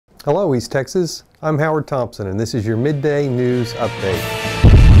Hello, East Texas. I'm Howard Thompson, and this is your Midday News Update.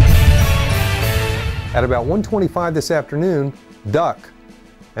 At about 1:25 this afternoon, Duck,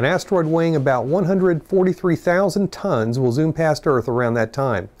 an asteroid weighing about 143,000 tons, will zoom past Earth around that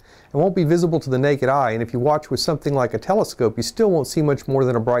time. It won't be visible to the naked eye, and if you watch with something like a telescope, you still won't see much more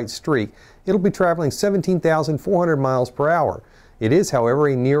than a bright streak. It'll be traveling 17,400 miles per hour. It is, however,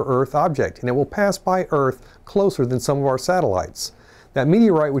 a near-Earth object, and it will pass by Earth closer than some of our satellites. That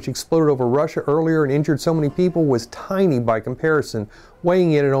meteorite, which exploded over Russia earlier and injured so many people, was tiny by comparison,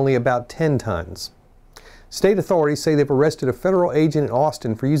 weighing in at only about 10 tons. State authorities say they've arrested a federal agent in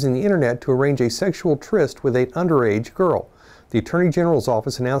Austin for using the internet to arrange a sexual tryst with an underage girl. The Attorney General's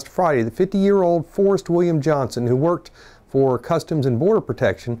office announced Friday that 50-year-old Forrest William Johnson, who worked for Customs and Border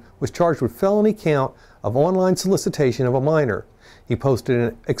Protection, was charged with felony count of online solicitation of a minor. He posted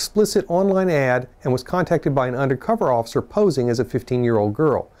an explicit online ad and was contacted by an undercover officer posing as a 15-year-old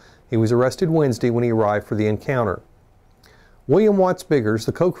girl. He was arrested Wednesday when he arrived for the encounter. William Watts Biggers,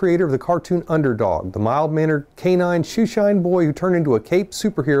 the co-creator of the cartoon Underdog, the mild-mannered canine shoeshine boy who turned into a caped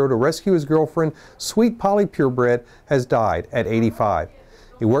superhero to rescue his girlfriend, Sweet Polly Purebred, has died at 85.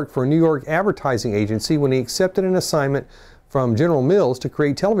 He worked for a New York advertising agency when he accepted an assignment from General Mills to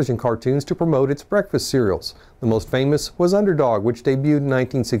create television cartoons to promote its breakfast cereals. The most famous was Underdog, which debuted in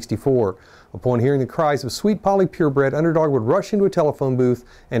 1964. Upon hearing the cries of Sweet Polly Purebred, Underdog would rush into a telephone booth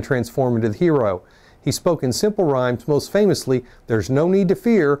and transform into the hero. He spoke in simple rhymes, most famously, "There's no need to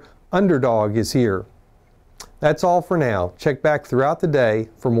fear, Underdog is here." That's all for now. Check back throughout the day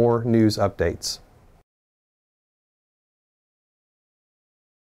for more news updates.